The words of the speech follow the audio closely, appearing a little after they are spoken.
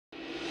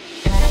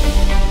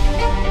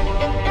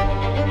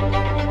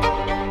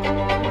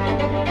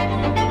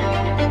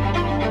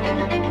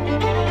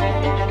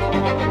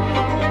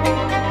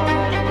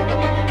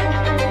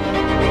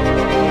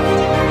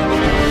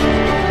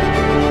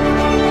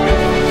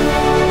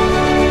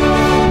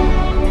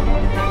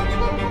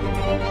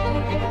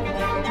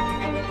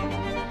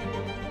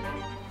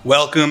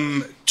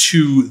Welcome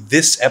to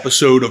this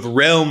episode of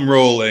Realm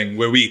Rolling,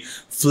 where we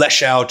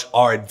flesh out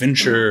our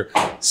adventure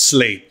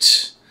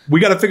slate. We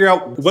got to figure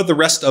out what the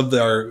rest of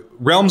our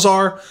realms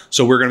are,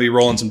 so we're going to be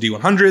rolling some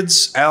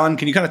D100s. Alan,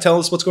 can you kind of tell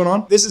us what's going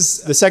on? This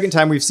is the second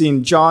time we've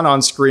seen John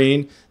on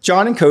screen.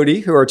 John and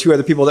Cody, who are two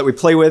other people that we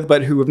play with,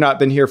 but who have not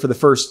been here for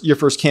your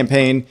first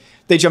campaign.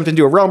 They jumped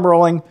into a realm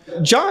rolling.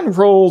 John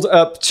rolled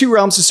up 2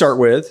 realms to start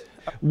with.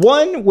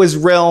 One was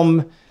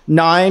realm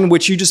 9,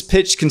 which you just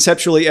pitched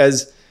conceptually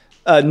as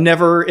a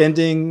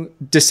never-ending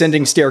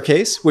descending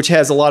staircase, which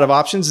has a lot of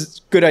options. It's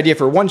a good idea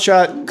for a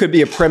one-shot. Could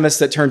be a premise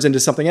that turns into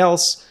something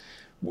else.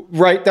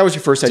 Right? That was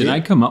your first idea. Did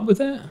I come up with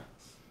that?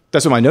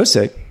 That's what my notes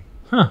say.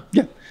 Huh.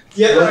 Yeah.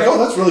 Yeah, like, oh,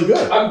 that's really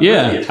good.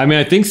 Yeah, I mean,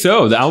 I think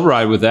so. I'll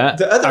ride with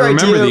that. I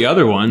remember the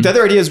other one. The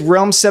other idea is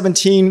Realm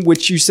 17,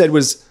 which you said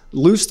was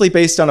loosely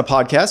based on a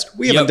podcast.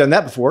 We haven't done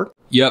that before.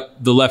 Yep,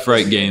 the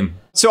left-right game.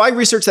 So I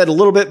researched that a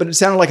little bit, but it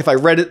sounded like if I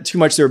read it too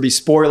much, there would be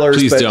spoilers.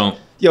 Please don't.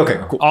 Yeah,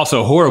 okay, cool.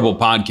 Also, horrible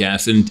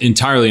podcast, and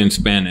entirely in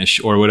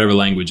Spanish or whatever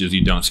languages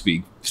you don't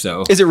speak.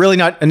 So, is it really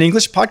not an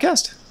English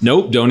podcast?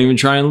 Nope, don't even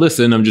try and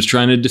listen. I'm just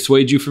trying to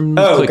dissuade you from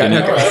clicking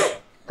it. Okay.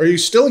 Are you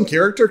still in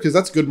character? Because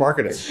that's good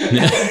marketing.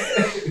 Yeah.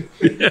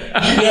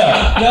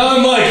 Now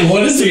I'm like,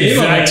 what is the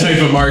exact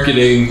type of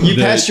marketing? You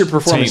passed your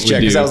performance check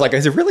because I was like,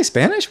 is it really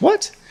Spanish?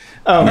 What?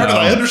 No.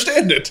 I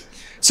understand it.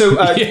 So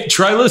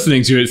try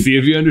listening to it, see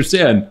if you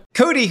understand.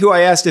 Cody, who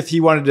I asked if he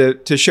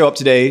wanted to show up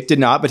today, did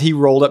not, but he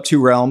rolled up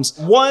 2 realms.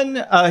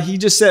 One, he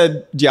just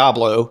said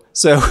Diablo.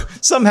 So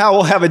somehow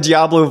we'll have a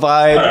Diablo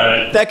vibe.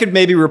 Right. That could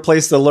maybe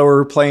replace the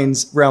lower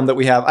planes realm that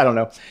we have. I don't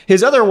know.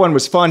 His other one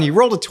was fun. He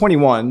rolled a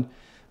 21,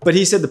 but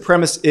he said the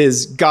premise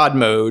is God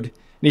mode.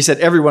 And he said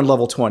everyone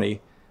level 20.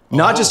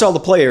 Not just all the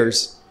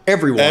players,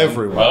 everyone.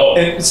 Everyone. Oh.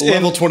 And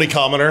level 20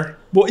 commoner.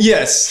 Well,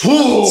 yes.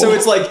 So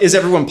it's like, is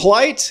everyone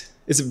polite?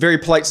 Is it a very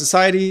polite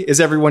society? Is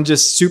everyone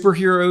just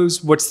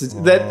superheroes?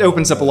 That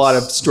opens up a lot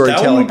of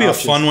storytelling. That would be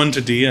options. a fun one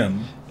to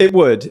DM. It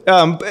would.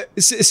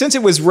 Since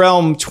it was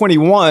realm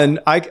 21,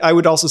 I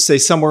would also say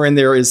somewhere in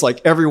there is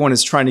like everyone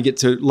is trying to get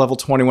to level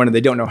 21 and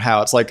they don't know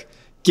how. It's like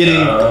getting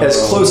as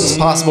close as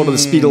possible to the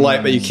speed of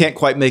light, but you can't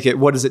quite make it.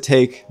 What does it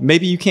take?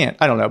 Maybe you can't.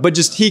 I don't know. But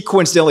just he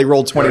coincidentally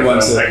rolled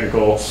 21. So.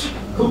 Technical.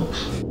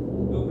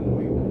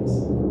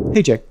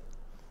 Hey, Jake.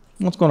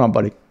 What's going on,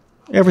 buddy?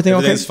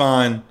 Everything's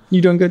fine.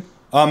 You doing good?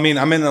 I mean,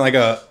 I'm in like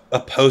a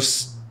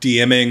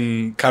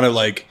post-DMing kind of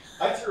like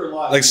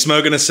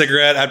smoking a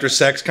cigarette after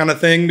sex kind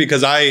of thing,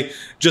 because I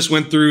just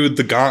went through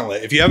the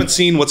gauntlet. If you haven't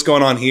seen what's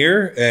going on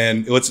here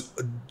and what's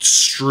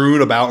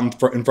strewn about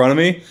in front of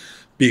me,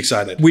 be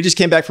excited. We just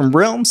came back from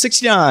Realm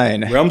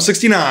 69. Realm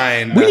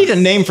 69. We need a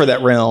name for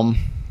that realm.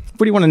 What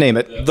do you want to name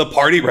it? The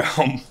Party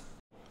Realm.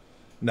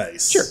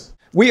 Nice. Sure.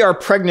 We are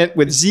pregnant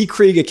with Z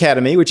Krieg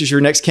Academy, which is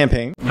your next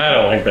campaign. I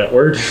don't like that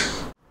word.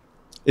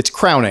 It's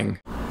crowning.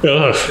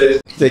 Ugh.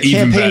 The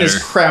campaign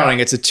is crowning.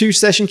 It's a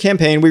 2-session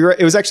campaign.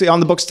 It was actually on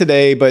the books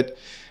today, but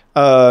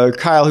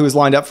Kyle, who was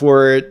lined up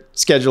for it,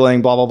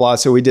 scheduling, blah, blah, blah.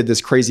 So we did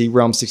this crazy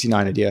Realm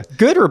 69 idea.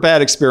 Good or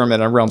bad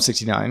experiment on Realm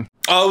 69?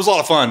 It was a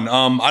lot of fun.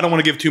 I don't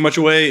want to give too much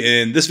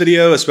away in this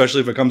video, especially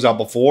if it comes out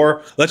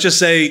before. Let's just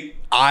say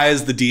I,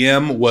 as the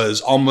DM,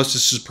 was almost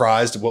as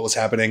surprised at what was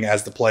happening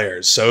as the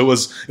players. So it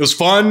was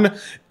fun.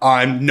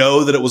 I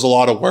know that it was a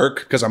lot of work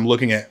because I'm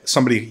looking at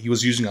somebody, he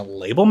was using a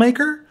label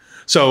maker.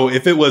 So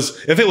if it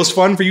was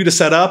fun for you to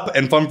set up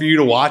and fun for you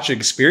to watch and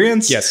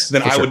experience,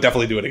 then I would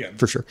definitely do it again.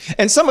 For sure.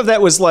 And some of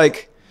that was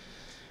like,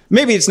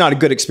 maybe it's not a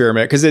good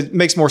experiment because it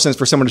makes more sense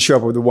for someone to show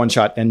up with a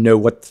one-shot and know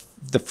what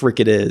the frick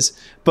it is.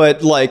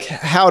 But like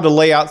how to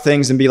lay out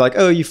things and be like,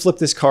 oh, you flip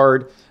this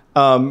card.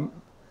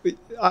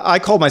 I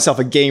call myself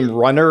a game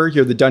runner.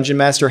 You're the dungeon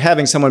master.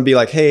 Having someone be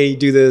like, "Hey,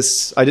 do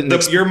this." I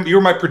didn't. You're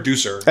my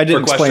producer. I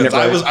didn't explain it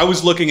right. I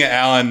was looking at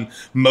Alan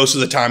most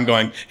of the time,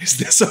 going, "Is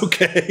this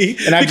okay?"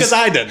 And I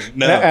didn't.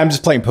 No. I'm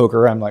just playing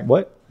poker. I'm like,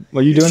 "What?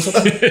 Are you doing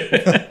something?"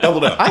 Double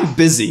down. I'm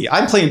busy.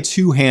 I'm playing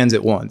 2 hands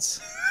at once.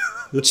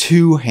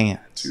 2 hands.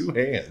 2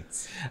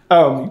 hands.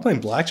 You playing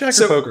blackjack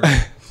or poker?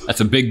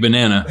 That's a big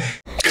banana.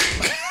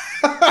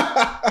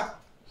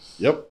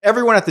 Yep.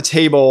 Everyone at the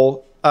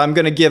table, I'm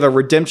going to give a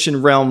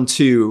redemption realm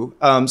to.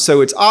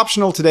 So it's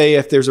optional today.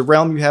 If there's a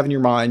realm you have in your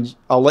mind,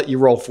 I'll let you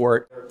roll for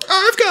it.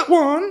 I've got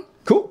one.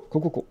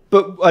 Cool.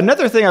 But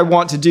another thing I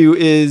want to do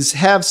is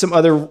have some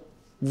other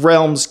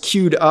realms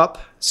queued up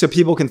so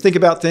people can think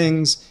about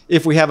things.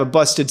 If we have a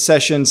busted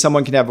session,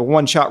 someone can have a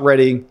one-shot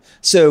ready.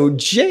 So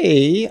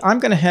Jay, I'm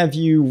going to have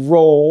you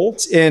roll.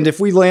 And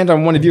if we land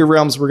on one of your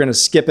realms, we're going to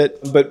skip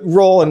it. But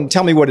roll and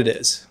tell me what it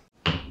is.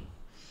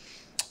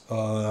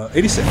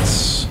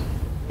 86.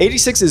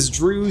 86 is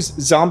Drew's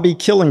Zombie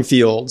Killing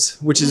Fields,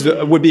 which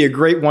would be a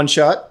great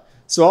one-shot.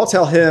 So I'll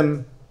tell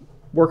him,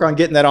 work on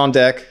getting that on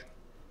deck.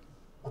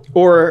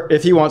 Or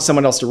if he wants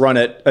someone else to run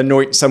it,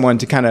 anoint someone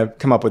to kind of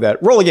come up with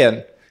that. Roll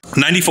again.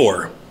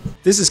 94.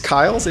 This is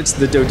Kyle's. It's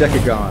the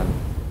Dodecagon.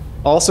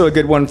 Also a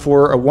good one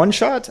for a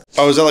one-shot.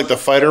 Oh, is that like the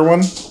fighter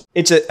one?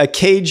 It's a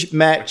cage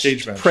match,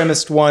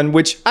 premised one,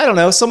 which, I don't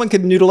know, someone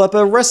could noodle up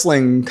a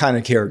wrestling kind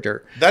of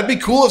character. That'd be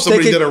cool if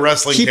somebody did a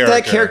wrestling keep character.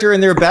 Keep that character in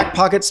their back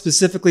pocket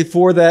specifically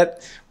for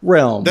that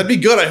realm. That'd be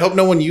good. I hope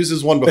no one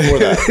uses one before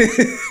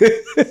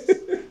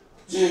that.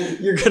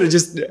 You're going to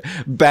just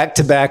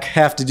back-to-back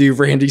have to do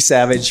Randy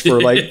Savage for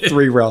like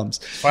 3 realms.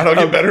 Fine, I'll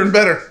get better and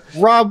better.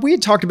 Rob, we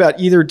had talked about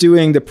either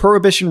doing the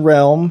Prohibition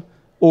realm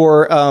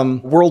or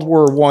World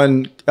War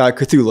I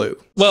Cthulhu.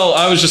 Well,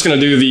 I was just going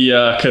to do the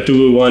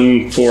Cthulhu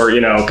one for,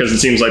 because it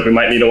seems like we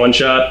might need a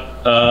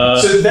one-shot.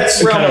 So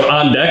that's kind of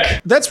on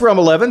deck. That's realm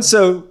 11.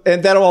 So,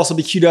 and that'll also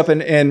be queued up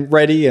and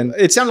ready. And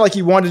it sounded like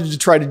you wanted to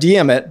try to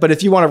DM it, but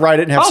if you want to write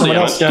it and have someone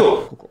else,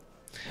 cool.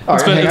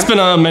 It's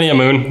been many a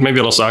moon. Maybe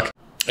it'll suck.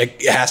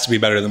 It has to be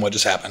better than what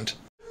just happened.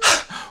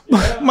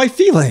 My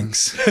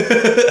feelings.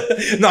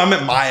 No, I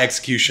meant my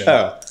execution.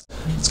 Oh.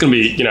 It's going to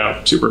be,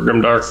 super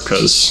grimdark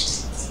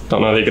because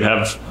don't know if you could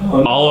have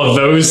all of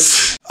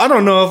those. I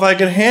don't know if I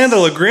could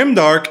handle a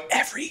grimdark.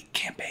 Every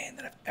campaign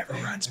that I've ever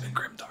run's been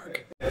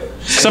grimdark.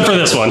 Except for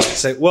this one.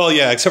 Except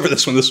for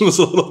this one. This one was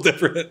a little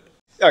different.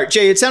 All right,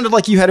 Jay, it sounded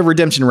like you had a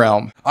redemption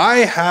realm. I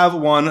have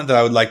one that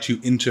I would like to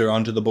enter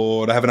onto the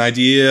board. I have an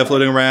idea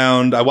floating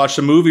around. I watched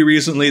a movie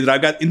recently that I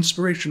got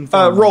inspiration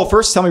from. Roll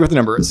first. Tell me what the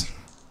number is.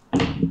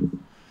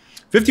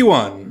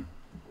 51.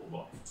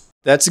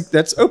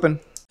 That's open.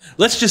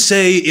 Let's just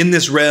say in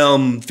this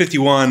realm,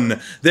 51,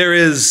 there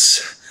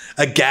is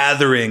a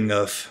gathering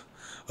of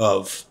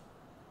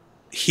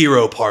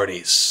hero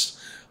parties.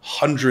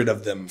 100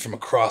 of them from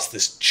across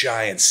this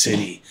giant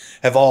city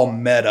have all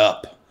met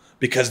up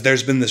because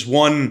there's been this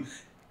one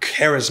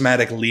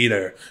charismatic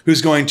leader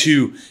who's going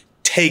to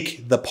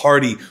take the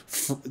party,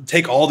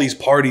 take all these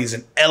parties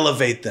and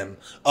elevate them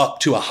up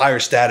to a higher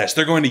status.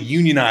 They're going to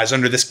unionize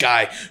under this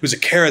guy who's a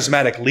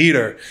charismatic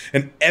leader,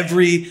 and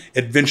every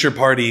adventure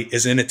party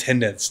is in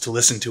attendance to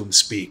listen to him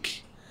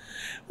speak.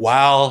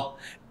 While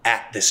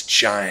at this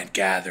giant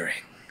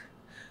gathering,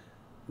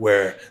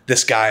 where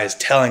this guy is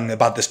telling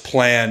about this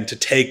plan to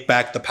take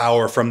back the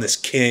power from this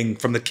king,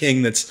 from the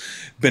king that's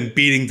been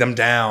beating them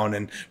down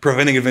and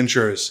preventing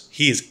adventurers,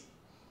 he is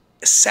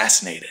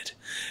assassinated.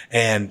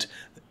 And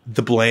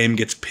the blame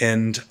gets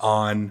pinned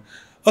on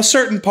a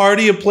certain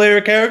party of player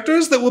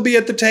characters that will be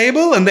at the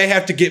table, and they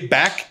have to get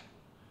back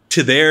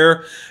to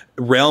their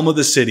realm of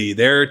the city,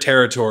 their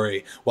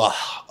territory, while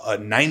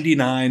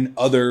 99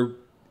 other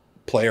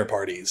player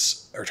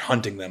parties are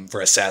hunting them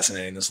for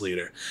assassinating this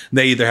leader.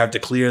 They either have to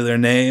clear their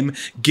name,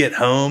 get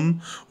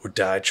home, or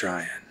die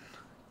trying.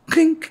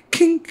 Kink,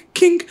 kink,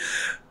 kink.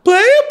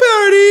 Player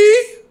party,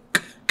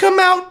 come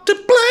out to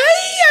play!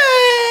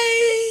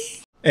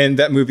 And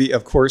that movie,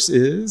 of course,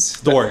 is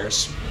The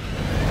Warriors.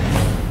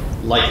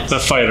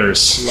 The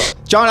Fighters.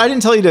 John, I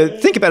didn't tell you to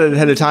think about it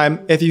ahead of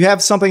time. If you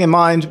have something in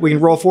mind, we can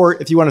roll for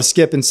it. If you want to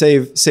skip and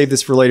save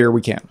this for later,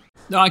 we can.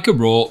 No, I could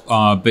roll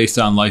based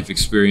on life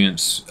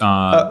experience.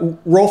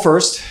 Roll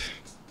first.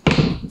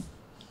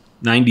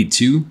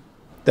 92.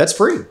 That's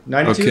free.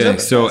 92. Okay,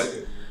 so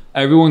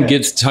everyone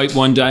gets type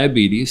 1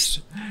 diabetes.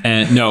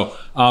 And no,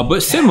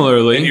 but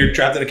similarly, And you're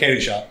trapped in a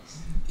candy shop.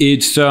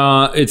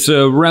 it's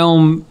a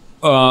realm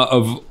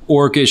of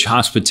orcish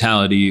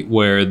hospitality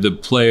where the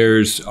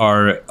players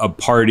are a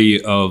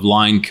party of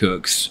line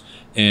cooks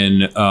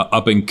in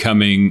up and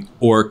coming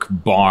orc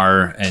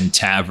bar and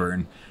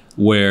tavern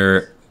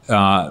where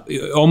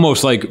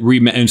almost like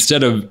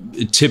instead of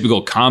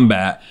typical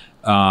combat,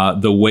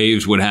 the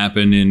waves would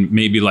happen and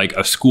maybe like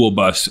a school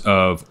bus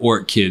of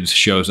orc kids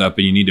shows up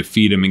and you need to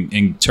feed them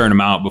and turn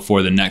them out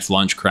before the next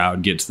lunch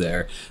crowd gets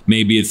there.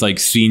 Maybe it's like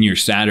senior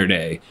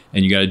Saturday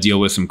and you got to deal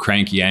with some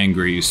cranky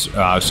angries.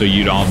 So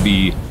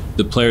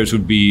the players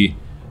would be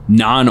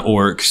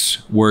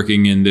non-orcs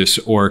working in this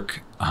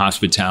orc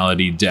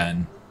hospitality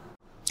den.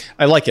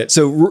 I like it.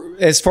 So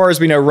as far as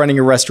we know, running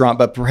a restaurant,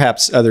 but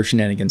perhaps other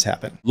shenanigans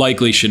happen.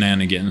 Likely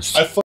shenanigans.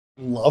 I fucking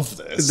love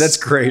this. That's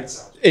great.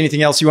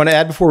 Anything else you want to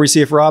add before we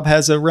see if Rob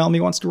has a realm he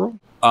wants to roll?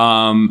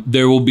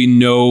 There will be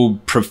no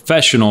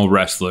professional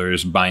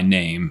wrestlers by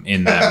name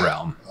in that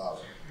realm.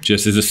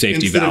 Just as a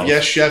safety Instead valve. of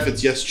yes chef,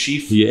 it's yes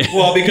chief. Yeah.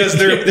 Well, because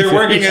they're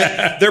working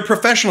they're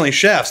professionally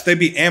chefs. They'd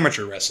be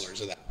amateur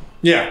wrestlers of that.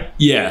 Yeah.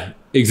 Yeah,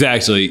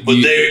 exactly.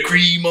 Their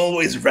cream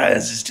always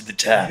rises to the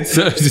top.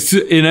 So,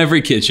 in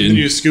every kitchen. And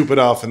you scoop it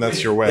off, and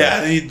that's your way.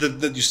 Yeah,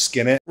 you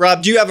skin it.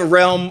 Rob, do you have a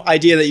realm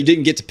idea that you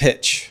didn't get to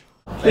pitch?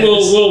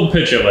 We'll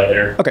pitch it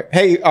later. Okay.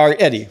 Hey,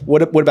 Eddie,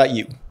 what about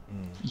you?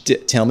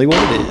 Tell me what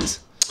it is.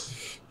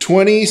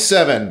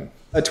 27.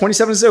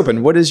 27 is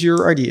open. What is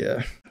your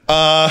idea?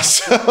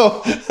 There's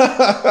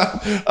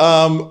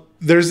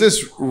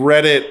this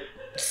Reddit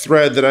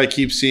thread that I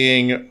keep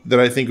seeing that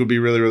I think would be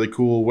really, really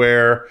cool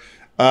where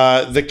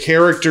the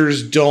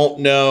characters don't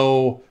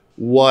know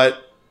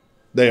what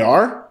they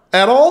are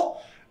at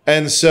all.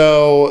 And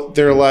so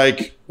they're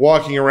like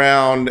walking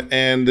around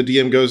and the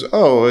DM goes,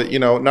 oh,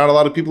 not a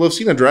lot of people have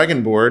seen a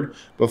dragon board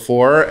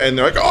before. And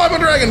they're like, oh, I'm a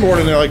dragon board.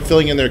 And they're like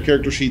filling in their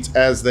character sheets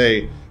as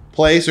they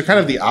play. So kind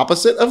of the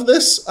opposite of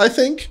this, I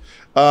think.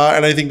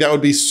 And I think that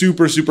would be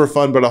super, super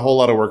fun, but a whole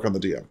lot of work on the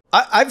DM.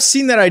 I've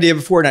seen that idea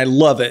before and I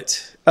love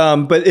it.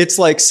 But it's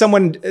like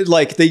someone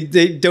like they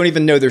don't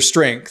even know their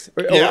strength,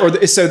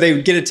 or so they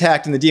would get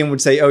attacked and the DM would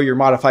say, "Oh, your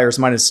modifier is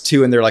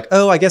 -2," and they're like,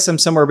 "Oh, I guess I'm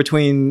somewhere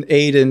between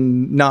 8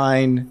 and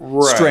 9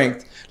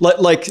 strength."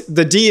 Like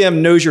the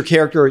DM knows your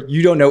character,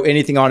 you don't know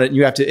anything on it, and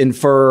you have to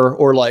infer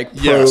or like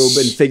probe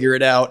and figure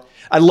it out.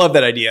 I love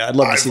that idea. I'd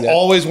love to see that. I've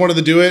always wanted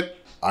to do it.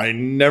 I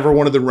never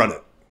wanted to run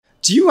it.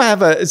 Do you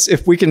have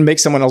if we can make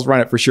someone else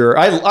run it for sure?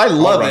 I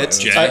love it.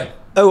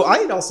 I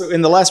had also,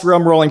 in the last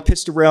realm rolling,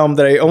 pitched a realm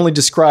that I only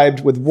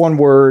described with one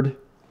word.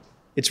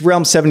 It's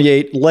Realm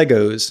 78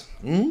 Legos.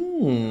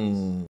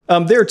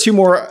 There are 2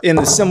 more in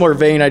the similar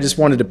vein I just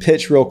wanted to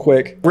pitch real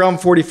quick. Realm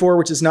 44,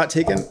 which is not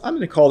taken. I'm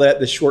going to call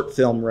that the short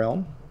film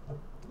realm.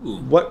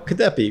 What could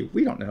that be?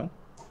 We don't know.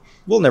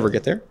 We'll never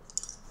get there.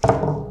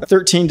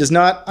 13 does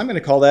not. I'm going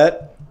to call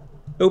that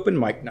Open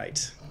Mic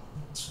Night.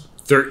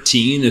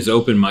 13 is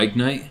Open Mic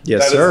Night?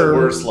 Yes, That sir. is the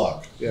worst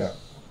luck. Yeah.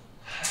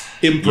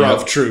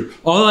 Improv troupe.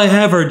 All I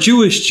have are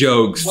Jewish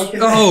jokes.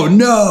 Oh,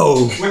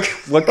 no.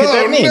 What could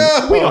that mean?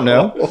 no. We don't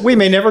know. We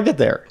may never get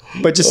there,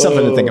 but just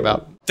something to think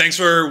about. Thanks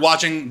for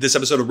watching this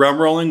episode of Realm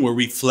Rolling, where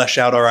we flesh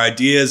out our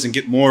ideas and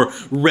get more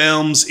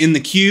realms in the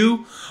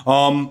queue.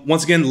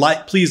 Once again,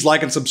 please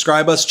like and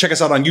subscribe us. Check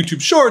us out on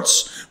YouTube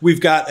Shorts.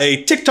 We've got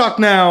a TikTok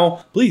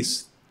now.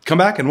 Please come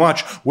back and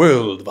watch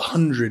World of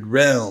 100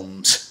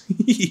 Realms.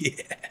 Yeah.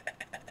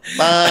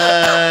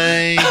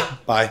 Bye.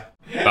 Bye.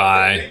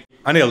 Bye.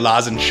 I need a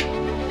lozenge.